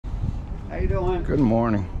How you doing? Good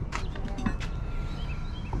morning.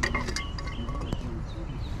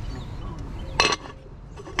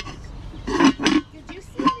 Did you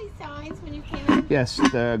see any signs when you came in? Yes,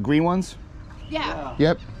 the green ones? Yeah.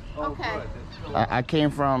 Yep. Okay. I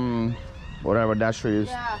came from whatever that street is.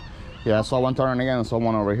 Yeah. Yeah, I saw one turning again and saw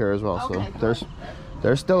one over here as well. Okay, So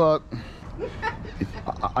they're still up.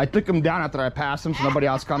 I took them down after I passed them so nobody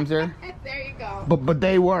else comes here. There you go. But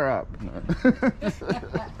they were up.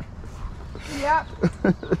 Yep.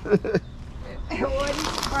 It wouldn't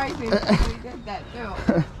surprise me if we did that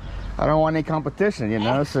too. I don't want any competition, you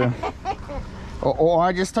know. So, or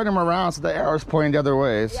I just turn them around so the arrow's pointing the other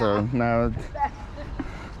way. So now,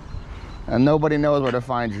 and nobody knows where to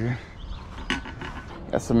find you.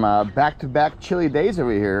 Got some back-to-back chilly days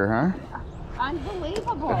over here, huh?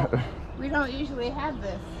 Unbelievable. We don't usually have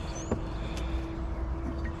this.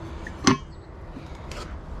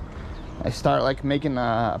 I start like making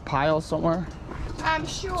a pile somewhere. I'm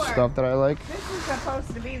sure. Stuff that I like. This is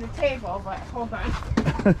supposed to be the table, but hold on.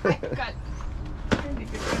 I've got trying to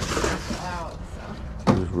get this out.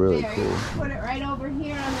 So. It was really there, cool. you put it right over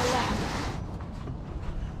here on the left.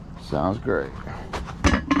 Sounds great.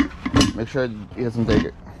 Make sure he doesn't take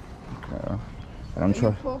it. I don't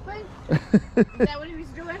try. Pooping? Is that what he was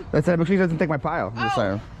doing? That's it. Make sure he doesn't take my pile. I'm just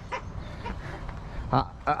saying.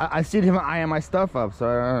 I see him eyeing my stuff up, so. Oh,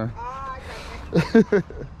 I got it. This is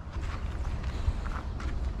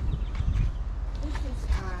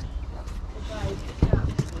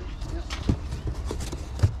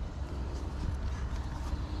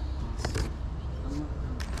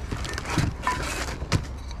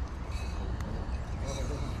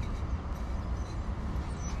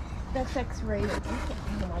that's X-rated. I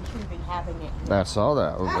shouldn't be having it. I saw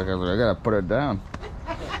that. I was like, I gotta put it down.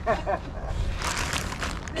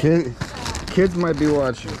 Kids might be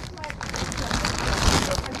watching.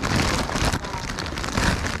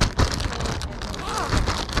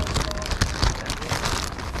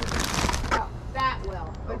 Oh, that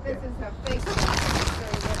will. But this is a fake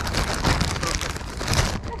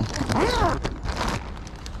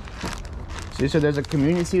So you said there's a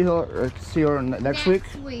community seal next week?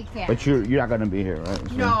 Next weekend. But you're not gonna be here, right?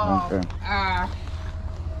 So, No. okay.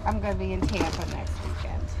 I'm gonna be in Tampa next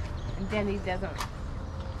weekend. And Denny doesn't.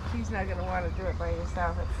 She's not gonna want to do it by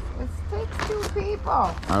herself. It takes two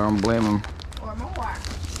people I don't blame him. or more.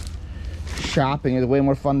 Shopping is way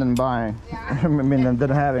more fun than buying. Yeah. I mean, than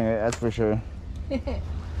having it, that's for sure.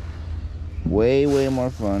 Way more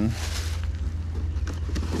fun.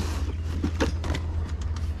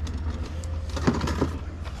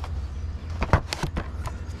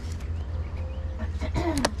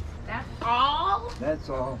 That's all? That's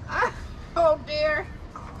all. Oh dear.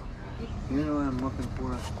 You know what I'm looking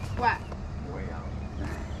for? What? Way out.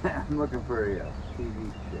 I'm looking for a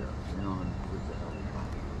TV show. You know,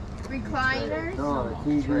 what's the Recliners? hell? No, a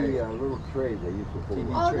TV, little tray they used to put.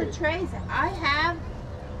 Oh, the trays. I have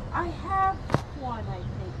one, I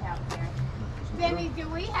think, out there. Denny, do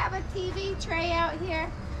we have a TV tray out here?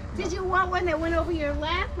 Did you want one that went over your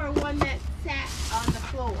lap or one that sat on the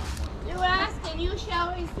floor? You asking, you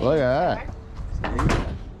shall receive. Look at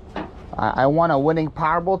that. I won a winning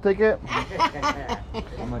Powerball ticket.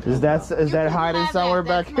 Is that hiding somewhere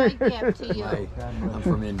back here? That's my gift to you. I'm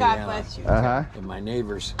from Indiana. God bless you. And my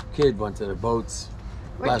neighbor's kid went to the boats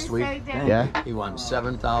last week. Yeah. He won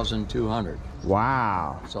 $7,200.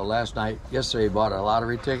 Wow. So yesterday he bought a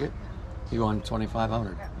lottery ticket. He won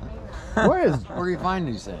 $2,500. Where do you find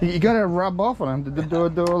these things? You gotta rub off on him to do a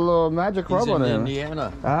little magic rub on him.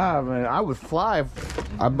 Indiana. Man, I would fly.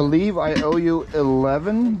 I believe I owe you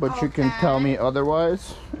 11, but you can tell me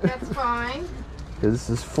otherwise. That's fine. This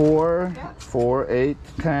is 4, 4, 8,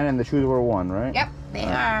 10, and the shoes were 1, right? Yep, they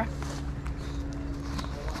are.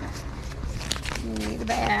 You need a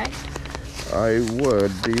bag. I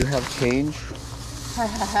would. Do you have change?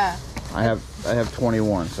 I have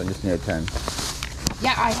 21, so I just need a 10.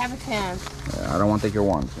 Yeah, I have a 10. Yeah, I don't want to take your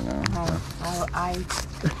ones, you know. Oh, I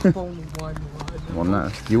only one. Well,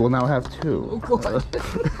 no, you will now have 2. Oh, God.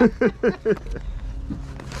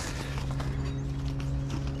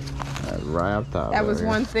 Right up top. That was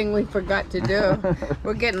one thing we forgot to do.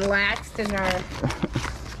 We're getting laxed in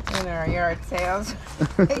our yard sales.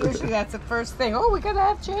 Usually that's the first thing. Oh, we gotta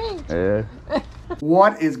have change. Yeah.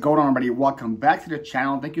 What is going on, everybody? Welcome back to the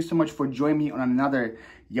channel. Thank you so much for joining me on another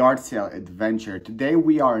yard sale adventure. Today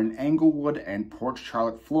we are in Englewood and Port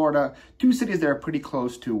Charlotte, Florida, 2 cities that are pretty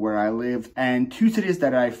close to where I live and 2 cities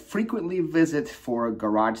that I frequently visit for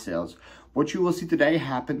garage sales. What you will see today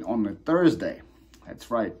happened on a Thursday. That's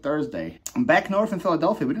right, Thursday. Back north in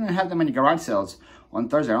Philadelphia, we didn't have that many garage sales on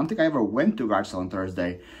Thursday. I don't think I ever went to garage sale on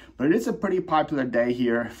Thursday, but it is a pretty popular day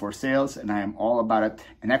here for sales, and I am all about it.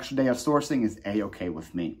 An extra day of sourcing is a-okay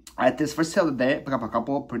with me. At this first sale today, I pick up a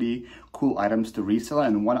couple of pretty cool items to resell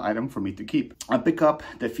and one item for me to keep. I pick up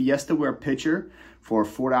the Fiesta Wear pitcher for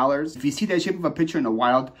 $4. If you see that shape of a pitcher in the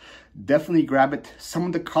wild, definitely grab it. Some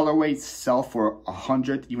of the colorways sell for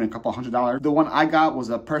 $100, even a couple $100. The one I got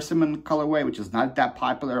was a persimmon colorway, which is not that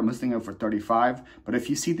popular. I'm listing it for $35. But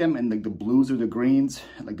if you see them in like the blues or the greens,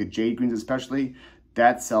 like the jade greens especially,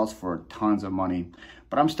 that sells for tons of money.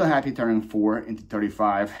 But I'm still happy turning 4 into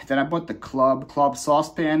 35. Then I bought the Club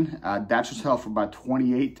saucepan. That should sell for about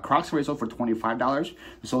 $28. Crocs already sold for $25.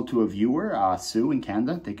 Sold to a viewer, Sue in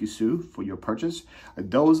Canada. Thank you, Sue, for your purchase.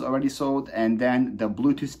 Those already sold. And then the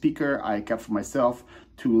Bluetooth speaker I kept for myself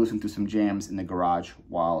to listen to some jams in the garage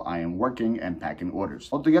while I am working and packing orders.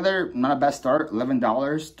 Altogether, not a bad start.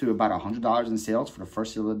 $11 to about $100 in sales for the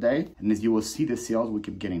first sale of the day. And as you will see, the sales will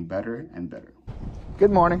keep getting better and better.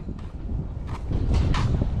 Good morning.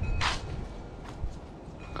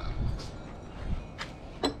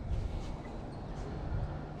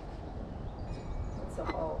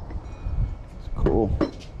 Cool.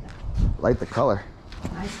 Like the color.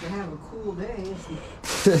 Nice to have a cool day, isn't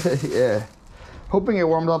it? Yeah. Hoping it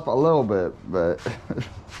warmed up a little bit, but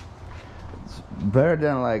it's better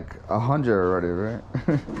than like 100 already, right?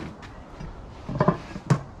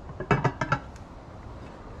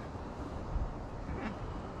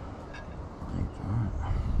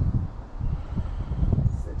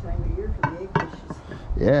 It's the time of year for the egg dishes.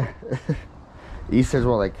 Yeah. Easter's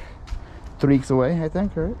what, like 3 weeks away, I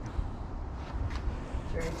think, right?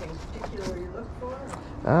 Is there anything particular you look for?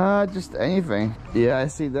 Just anything. Yeah, I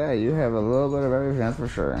see that. You have a little bit of everything, that's for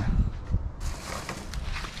sure.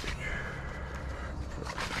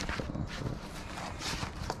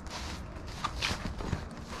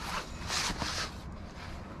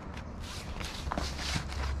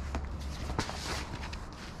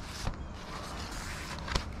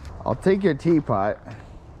 I'll take your teapot. Okay.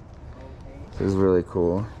 This is really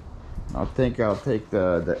cool. I think I'll take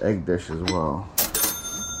the egg dish as well.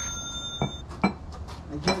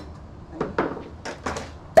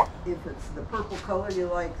 If it's the purple color you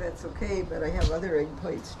like, that's okay, but I have other egg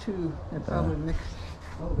plates too. They're probably mixed.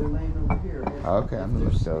 Oh, they're laying over here. Okay, I'm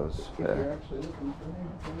gonna use those. If you're actually looking for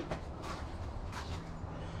egg plates.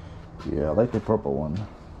 Yeah, I like the purple one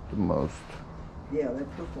the most. Yeah, that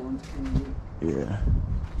purple one's pretty neat. Yeah.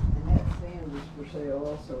 And that sand is for sale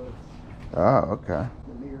also. Oh, okay.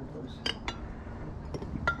 The mirror goes.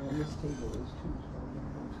 And this table is too.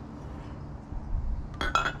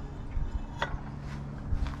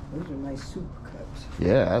 Those are nice soup cups.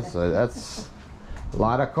 Yeah, that's a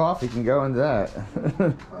lot of coffee can go into that.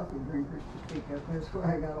 Coffee drinkers to take up. That's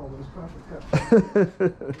why I got all those coffee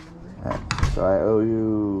cups. So I owe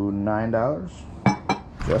you $9,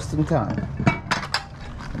 just in time.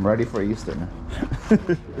 I'm ready for Easter now.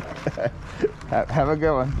 Have a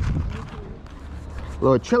good one. A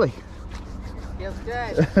little chilly. Feels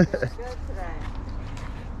good. Feels good today.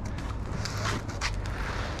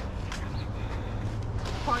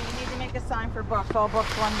 Paul, you need to make a sign for books. All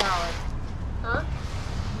books $1. Huh?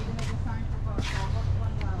 You need to make a sign for books. All books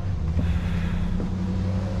 $1.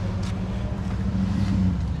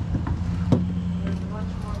 There's a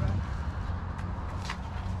bunch more.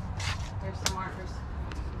 There's some markers.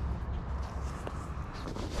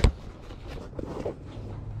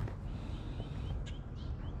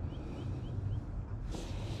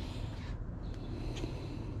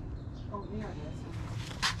 Oh, yeah,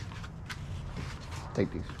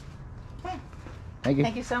 Take these. Okay. Thank you.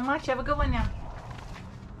 Thank you so much. Have a good one now.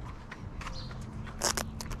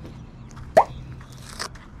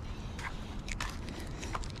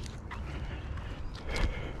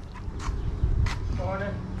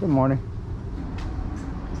 Morning. Good morning.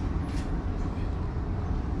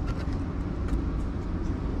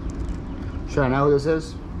 Should I know who this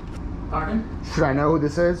is? Pardon? Should I know who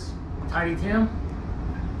this is? Tiny Tim?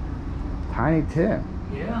 Tiny Tim.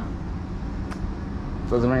 Yeah.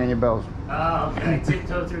 Doesn't ring any bells. Oh, okay.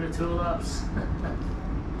 Tiptoe through the tulips.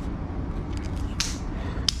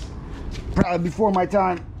 Probably before my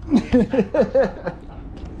time. You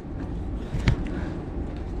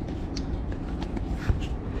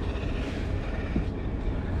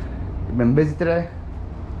been busy today?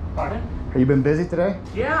 Pardon? Have you been busy today?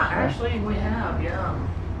 Yeah, actually we have, yeah.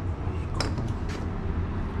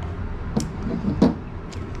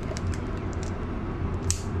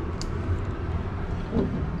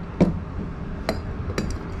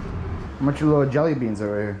 How much are little jelly beans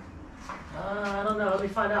over here? I don't know. Let me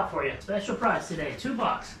find out for you. Special price today, $2.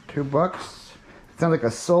 $2? Sounds like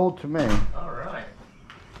a sold to me. All right.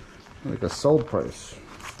 Like a sold price.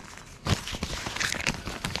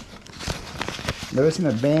 Never seen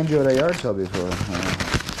a banjo at a yard sale before.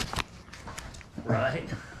 Right.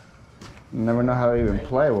 Never know how to even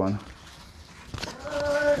play one.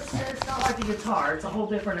 It's not like a guitar. It's a whole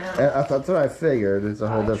different animal. That's what I figured. It's a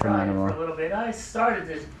whole different tried animal. For a little bit. I started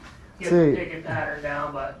to get See. the picking pattern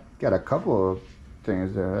down, but Got a couple of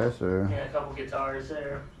things there. That's a yeah, a couple guitars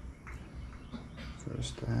there.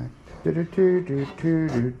 first stack.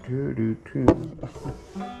 Do-do-do-do-do-do-do-do.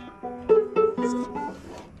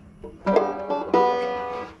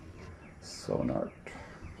 Sonar.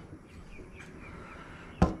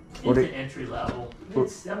 What It's do- an entry level.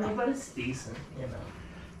 It's, I mean, but it's decent, you know.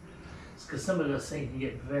 It's because some of those things can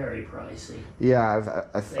get very pricey. Yeah,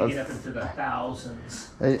 They get up into the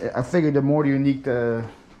thousands. I figured the more unique the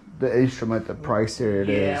instrument, the pricier it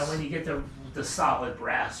is. Yeah, when you get the solid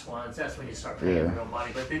brass ones, that's when you start paying Yeah. real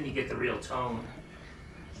money. But then you get the real tone.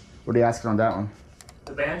 What are you asking on that one?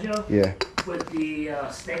 The banjo Yeah. with the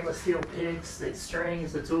stainless steel picks, the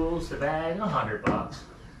strings, the tools, the bag, $100.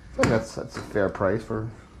 I think that's a fair price for.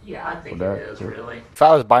 Yeah, I think For it that, is too. really. If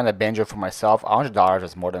I was buying a banjo for myself, $100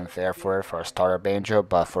 is more than fair for it for a starter banjo.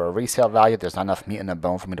 But for a resale value, there's not enough meat in the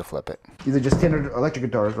bone for me to flip it. These are just standard electric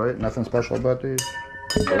guitars, right? Nothing special about these.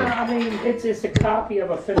 Yeah, I mean, it's a copy of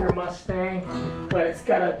a Fender Mustang, but it's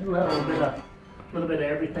got a little bit of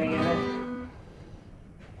everything in it.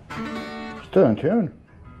 Still in tune.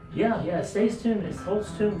 Yeah, it stays tuned. It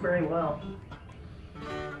holds tuned very well.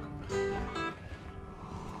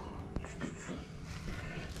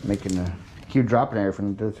 Making a keep dropping everything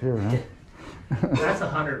it does here, huh? That's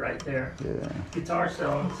 100 right there. Yeah. Guitar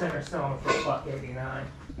selling, center selling for $1.89.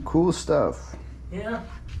 Cool stuff. Yeah,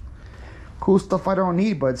 Cool stuff I don't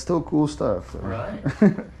need, but it's still cool stuff. So. right.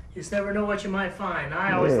 You just never know what you might find.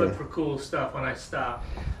 I always Yeah. look for cool stuff when I stop.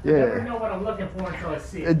 Yeah. I never know what I'm looking for until I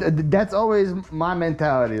see it. That's always my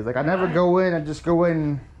mentality. It's like I never go in. I just go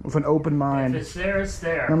in with an open mind. If it's there, it's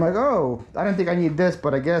there. And I'm like, oh, I didn't think I need this,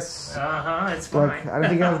 but I guess It's fine. like I didn't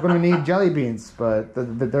think I was going to need jelly beans, but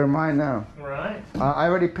they're mine now. Right. I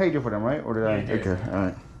already paid you for them, right? Or did I? You did. Okay, all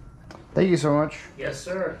right. Thank you so much. Yes,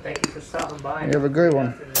 sir. Thank you for stopping by. You have a good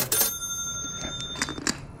one.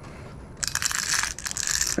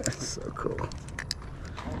 That's so cool. I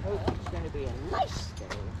hope it's going to be a nice day.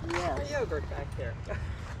 Yeah. The yogurt back there.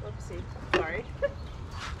 Whoopsie. Sorry.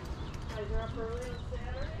 Guys are up early on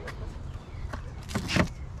Saturday?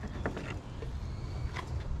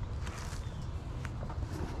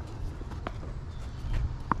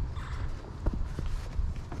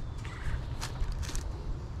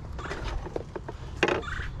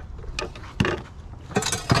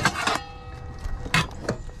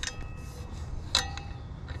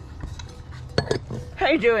 How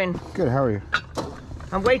you doing? Good. How are you?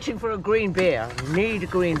 I'm waiting for a green beer. Need a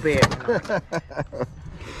green beer.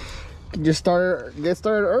 Just get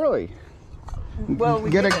started early. Well, we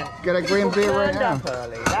Get didn't. a green People beer right turned now. up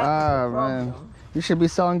early. That's Ah the man, problem. you should be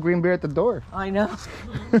selling green beer at the door. I know.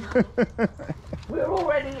 We're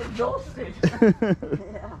already exhausted.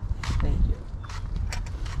 Yeah. Thank you.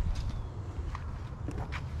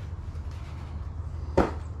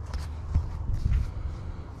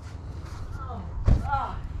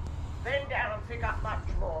 Bend down and pick up much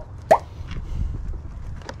more.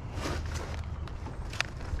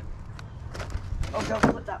 Oh, don't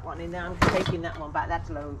put that one in there. I'm taking that one back. That's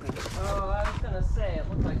Logan. Oh, I was going to say, it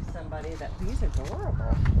looked like somebody that... These are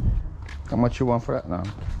adorable. How much you want for that? No.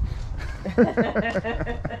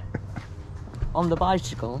 On the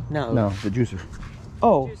bicycle? No. No, the juicer.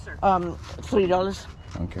 Oh, $3.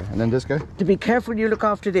 Okay, and then this guy. To be careful you look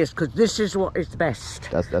after this, because this is what is best.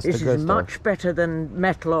 That's This the good is stuff. much better than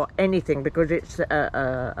metal or anything, because it's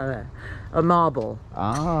a marble.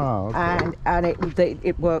 Ah, okay. And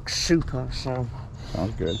it works super, so...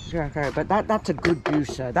 Sounds good. Yeah, okay, but that's a good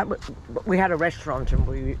juicer. We had a restaurant and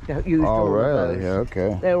we used Oh, all of really? those. Yeah,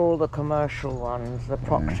 okay. They're all the commercial ones, the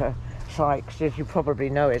Procter Sykes, as you probably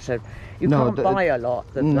know. You No, can't buy a lot.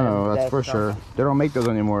 No, that's for sure. They don't make those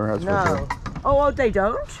anymore. That's for No. sure. Oh, they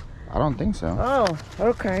don't? I don't think so. Oh,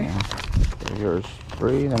 okay. Here's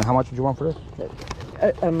free. And how much did you want for this?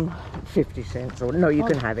 50 cents. Or no, you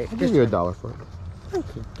can have it. I'll give you $1 for it.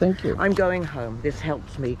 Thank you. Thank you. I'm going home. This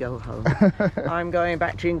helps me go home. I'm going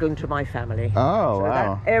back to England to my family. Oh, So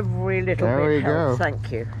wow. that every little There we bit helps. go. Thank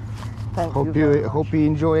you. Thank you. very much. Hope you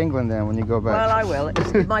enjoy England then when you go back. Well, I will.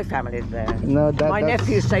 My family's there. No, My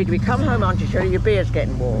nephews say to me, come home, Auntie Shirley, your beer's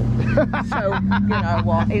getting warm. So, you know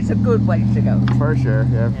what, it's a good way to go. For sure,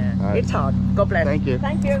 yeah. Yeah. All right. It's hard. God bless. Thank you.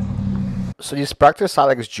 Thank you. So these practice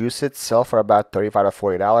Alex juice sets sell for about $35 to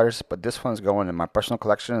 $40, but this one's going in my personal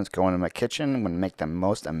collection. It's going in my kitchen. I'm going to make the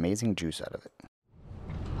most amazing juice out of it.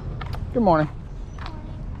 Good morning.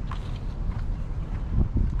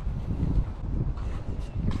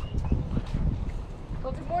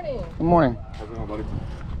 Well, good morning. Good morning. How's it going, buddy?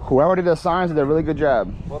 Whoever did the signs did a really good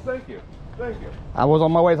job. Well, thank you. Thank you. I was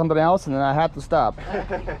on my way to something else and then I had to stop.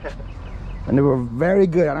 And they were very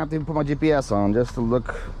good. I don't have to even put my GPS on just to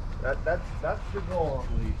look. That's the goal,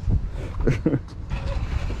 at least.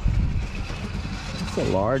 It's a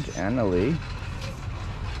large Annalee.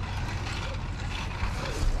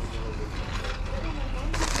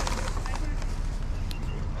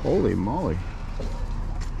 Holy moly.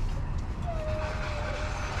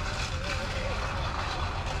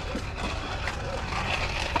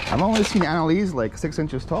 I've only seen Annalees like 6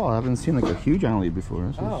 inches tall. I haven't seen like a huge Annalee before.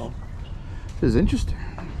 This is interesting.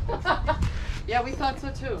 Yeah, we thought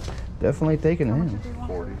so too. Definitely taking it in.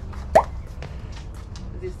 40.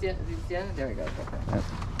 Is these in? There we go. Okay. Yep.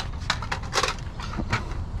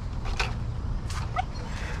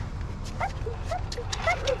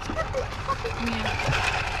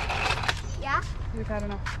 Yeah? We've had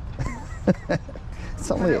enough. It's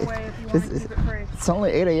only, Put it away if you want to keep it free. it's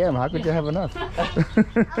only 8 a.m. How could you have enough? I'll put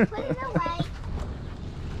it away.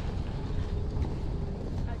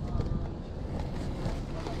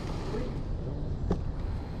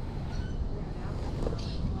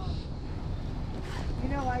 You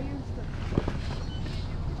know, I used to.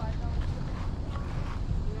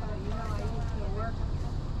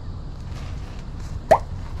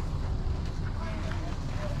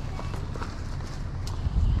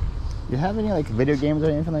 You have any like video games or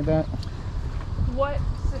anything like that? What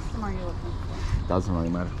system are you looking for? Doesn't really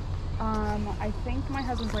matter. I think my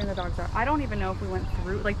husband's letting the dogs out. I don't even know if we went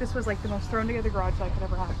through. Like, this was like the most thrown together garage I could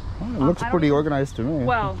ever have. Well, it looks I don't pretty even- organized to me.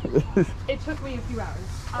 Well, it took me a few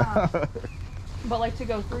hours. But like to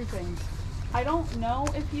go through things. I don't know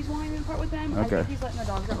if he's wanting to part with them. I Okay. think he's letting the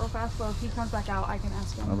dogs out real fast. So if he comes back out, I can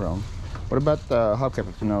ask him. No problem. What about the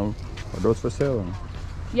hubcaps? You know, are those for sale? Or?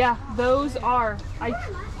 Yeah, those are.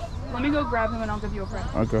 Let me go grab him and I'll give you a price.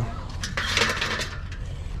 Okay.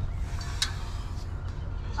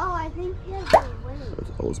 Oh, I think he has a wing. That's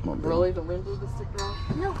Oldsmobile. Really, the wind blew the sticker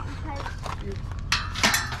off? No, because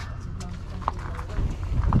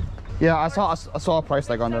Yeah, I saw a price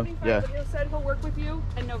tag on them. 75, Yeah. But he said he'll work with you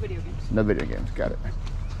and no video games. No video games. Got it.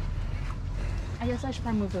 I guess I should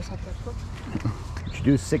probably move those up there. Quick. Should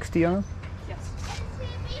you do 60 on them? Yes.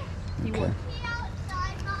 Okay. He would.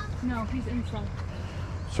 No, he's inside.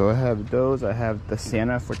 So I have those. I have the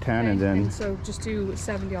Sienna for 10, and then so just do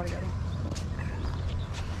 70 altogether.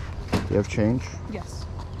 you have change. Yes.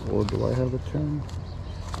 Or do I have a 10?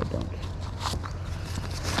 I don't. 2,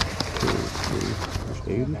 3, there's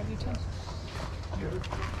 80. Grab you 10.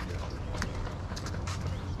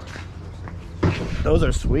 Those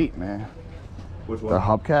are sweet, man. Which The one?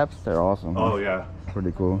 hubcaps, they're awesome. Oh, yeah.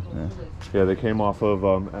 Pretty cool. Yeah. Yeah, they came off of,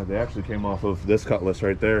 they actually came off of this cutlass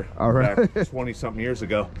right there. All right. Back 20-something years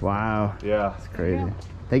ago. Wow. Yeah. That's crazy.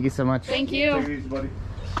 Thank you so much. Thank you. Take it easy, buddy.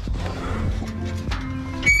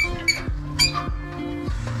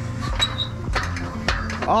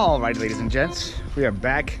 All right, ladies and gents, we are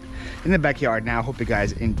back in the backyard now. Hope you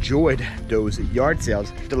guys enjoyed those yard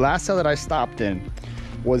sales. The last sale that I stopped in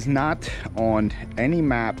was not on any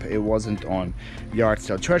map. It wasn't on Yard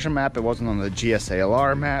Sale Treasure map. It wasn't on the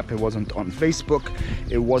GSALR map. It wasn't on Facebook.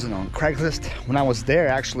 It wasn't on Craigslist. When I was there,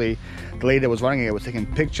 actually, the lady that was running it was taking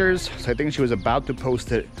pictures. So I think she was about to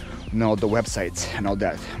post it, you know, the websites and all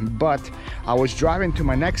that. But I was driving to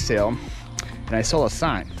my next sale and I saw a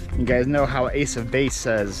sign. You guys know how Ace of Base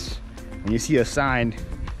says, when you see a sign,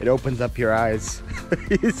 it opens up your eyes.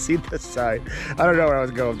 You see the sign. I don't know where I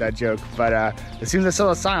was going with that joke, but as soon as I saw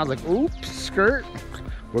the sign, I was like, oops, skirt,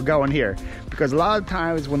 we're going here. Because a lot of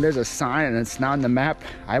times when there's a sign and it's not on the map,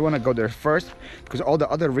 I want to go there first because all the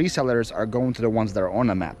other resellers are going to the ones that are on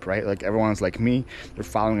the map, right? Like everyone's like me, they're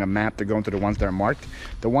following a map, they're going to the ones that are marked.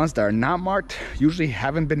 The ones that are not marked usually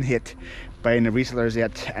haven't been hit by any resellers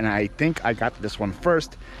yet, and I think I got this one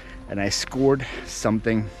first and I scored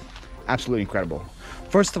something absolutely incredible.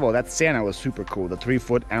 First of all, that Santa was super cool. The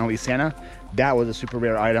 3-foot Annalee Santa, that was a super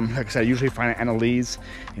rare item. Like I said, I usually find Annalees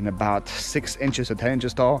in about 6 inches to 10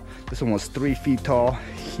 inches tall. This one was 3 feet tall,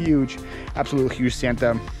 huge, absolutely huge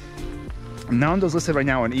Santa. None of those listed right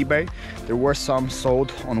now on eBay. There were some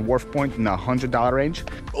sold on Wharf Point in the $100 range.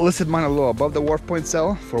 Listed mine a little above the Wharf Point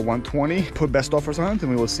sale for $120. Put best offers on it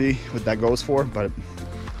and we will see what that goes for. But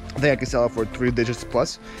I think I can sell it for 3 digits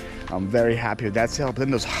plus. I'm very happy with that sale. But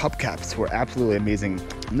then those hubcaps were absolutely amazing.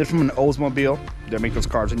 And they're from an Oldsmobile. They don't make those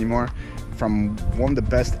cars anymore. from one of the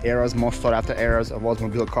best eras, most sought after eras of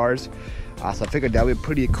Oldsmobile cars. So I figured that would be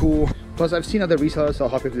pretty cool. Plus, I've seen other resellers sell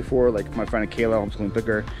hot pickers before, like my friend Kayla, homeschooling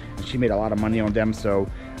picker, and she made a lot of money on them. So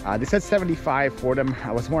they said $75 for them.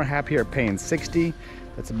 I was more happier paying $60.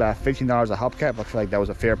 That's about $15 a hubcap. I feel like that was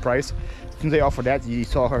a fair price. As soon as they offered that, you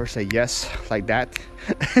saw her say yes, like that.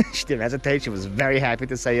 She didn't hesitate. She was very happy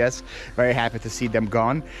to say yes, very happy to see them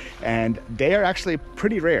gone. And they are actually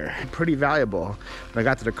pretty rare, pretty valuable. When I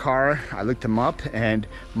got to the car, I looked them up, and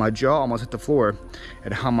my jaw almost hit the floor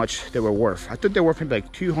at how much they were worth. I thought they were worth maybe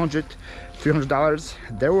like $200,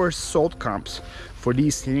 $300. There were sold comps for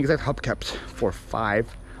these same exact hubcaps for $500.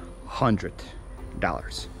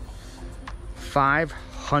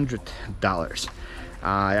 $500.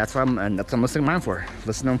 That's what I'm listing mine for.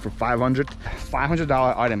 Listing them for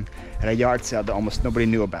 $500 item at a yard sale that almost nobody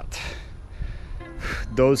knew about.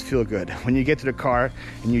 Those feel good. When you get to the car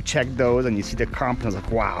and you check those and you see the comp, and I was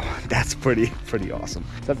like, wow, that's pretty awesome.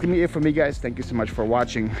 So that's gonna be it for me, guys. Thank you so much for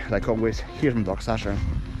watching. Like always, here's my dog Sasha.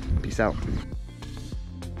 Peace out.